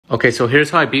Okay, so here's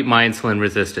how I beat my insulin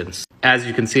resistance. As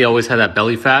you can see, I always had that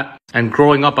belly fat. And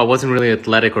growing up, I wasn't really an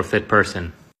athletic or fit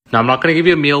person. Now, I'm not going to give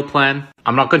you a meal plan.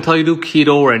 I'm not going to tell you to do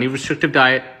keto or any restrictive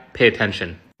diet. Pay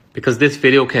attention, because this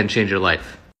video can change your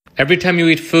life. Every time you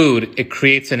eat food, it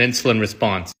creates an insulin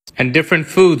response. And different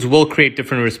foods will create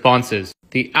different responses.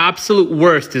 The absolute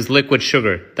worst is liquid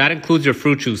sugar. That includes your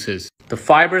fruit juices. The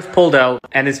fiber is pulled out,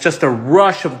 and it's just a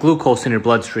rush of glucose in your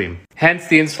bloodstream. Hence,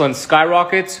 the insulin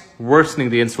skyrockets, worsening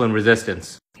the insulin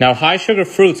resistance. Now, high sugar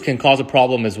fruits can cause a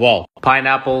problem as well.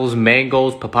 Pineapples,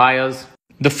 mangoes, papayas.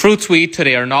 The fruits we eat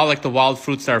today are not like the wild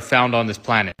fruits that are found on this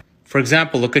planet. For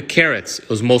example, look at carrots. It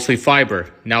was mostly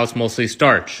fiber. Now it's mostly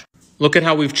starch. Look at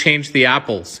how we've changed the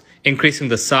apples, increasing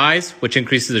the size, which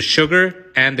increases the sugar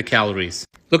and the calories.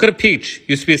 Look at a peach.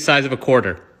 Used to be the size of a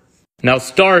quarter. Now,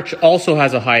 starch also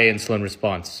has a high insulin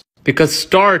response, because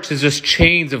starch is just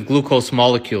chains of glucose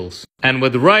molecules. And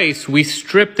with rice, we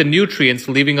strip the nutrients,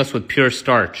 leaving us with pure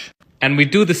starch. And we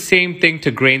do the same thing to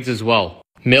grains as well.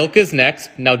 Milk is next.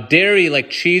 Now, dairy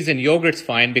like cheese and yogurt's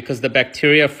fine because the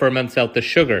bacteria ferments out the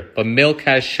sugar. But milk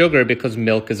has sugar because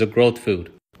milk is a growth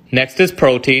food. Next is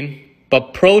protein.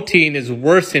 But protein is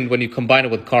worsened when you combine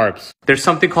it with carbs. There's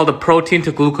something called a protein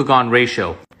to glucagon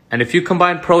ratio. And if you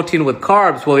combine protein with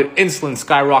carbs, well, your insulin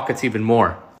skyrockets even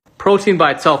more. Protein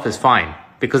by itself is fine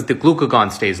because the glucagon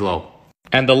stays low.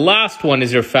 And the last one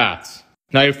is your fats.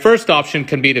 Now, your first option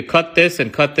can be to cut this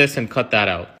and cut this and cut that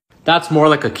out. That's more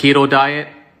like a keto diet,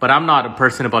 but I'm not a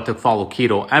person about to follow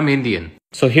keto. I'm Indian.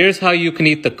 So here's how you can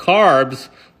eat the carbs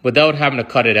without having to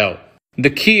cut it out. The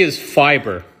key is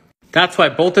fiber. That's why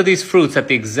both of these fruits at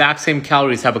the exact same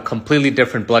calories have a completely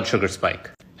different blood sugar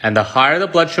spike. And the higher the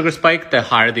blood sugar spike, the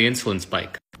higher the insulin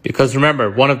spike. Because remember,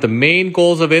 one of the main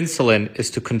goals of insulin is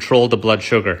to control the blood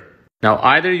sugar. Now,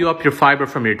 either you up your fiber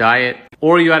from your diet,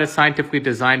 or you add a scientifically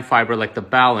designed fiber like the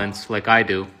balance, like I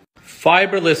do.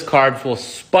 Fiberless carbs will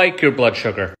spike your blood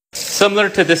sugar. Similar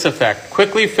to this effect,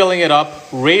 quickly filling it up,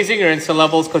 raising your insulin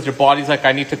levels because your body's like,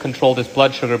 I need to control this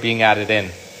blood sugar being added in.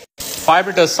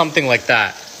 Fiber does something like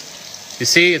that. You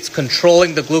see, it's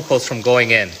controlling the glucose from going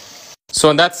in. So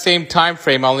in that same time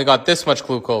frame, I only got this much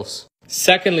glucose.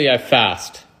 Secondly, I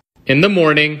fast. In the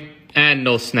morning, and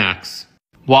no snacks.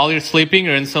 While you're sleeping,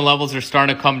 your insulin levels are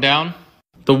starting to come down.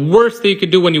 The worst thing you could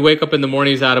do when you wake up in the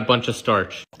morning is add a bunch of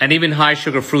starch. And even high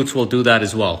sugar fruits will do that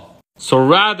as well. So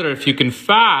rather, if you can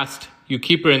fast, you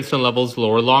keep your insulin levels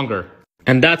lower longer.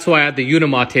 And that's why I add the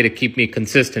Unimate to keep me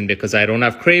consistent, because I don't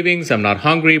have cravings, I'm not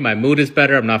hungry, my mood is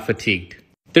better, I'm not fatigued.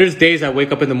 There's days I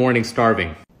wake up in the morning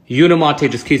starving.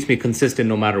 Unimate just keeps me consistent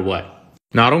no matter what.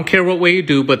 Now, I don't care what way you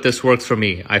do, but this works for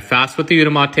me. I fast with the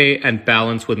Unimate and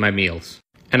balance with my meals.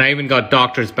 And I even got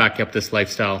doctors backing up this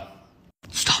lifestyle.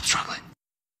 Stop.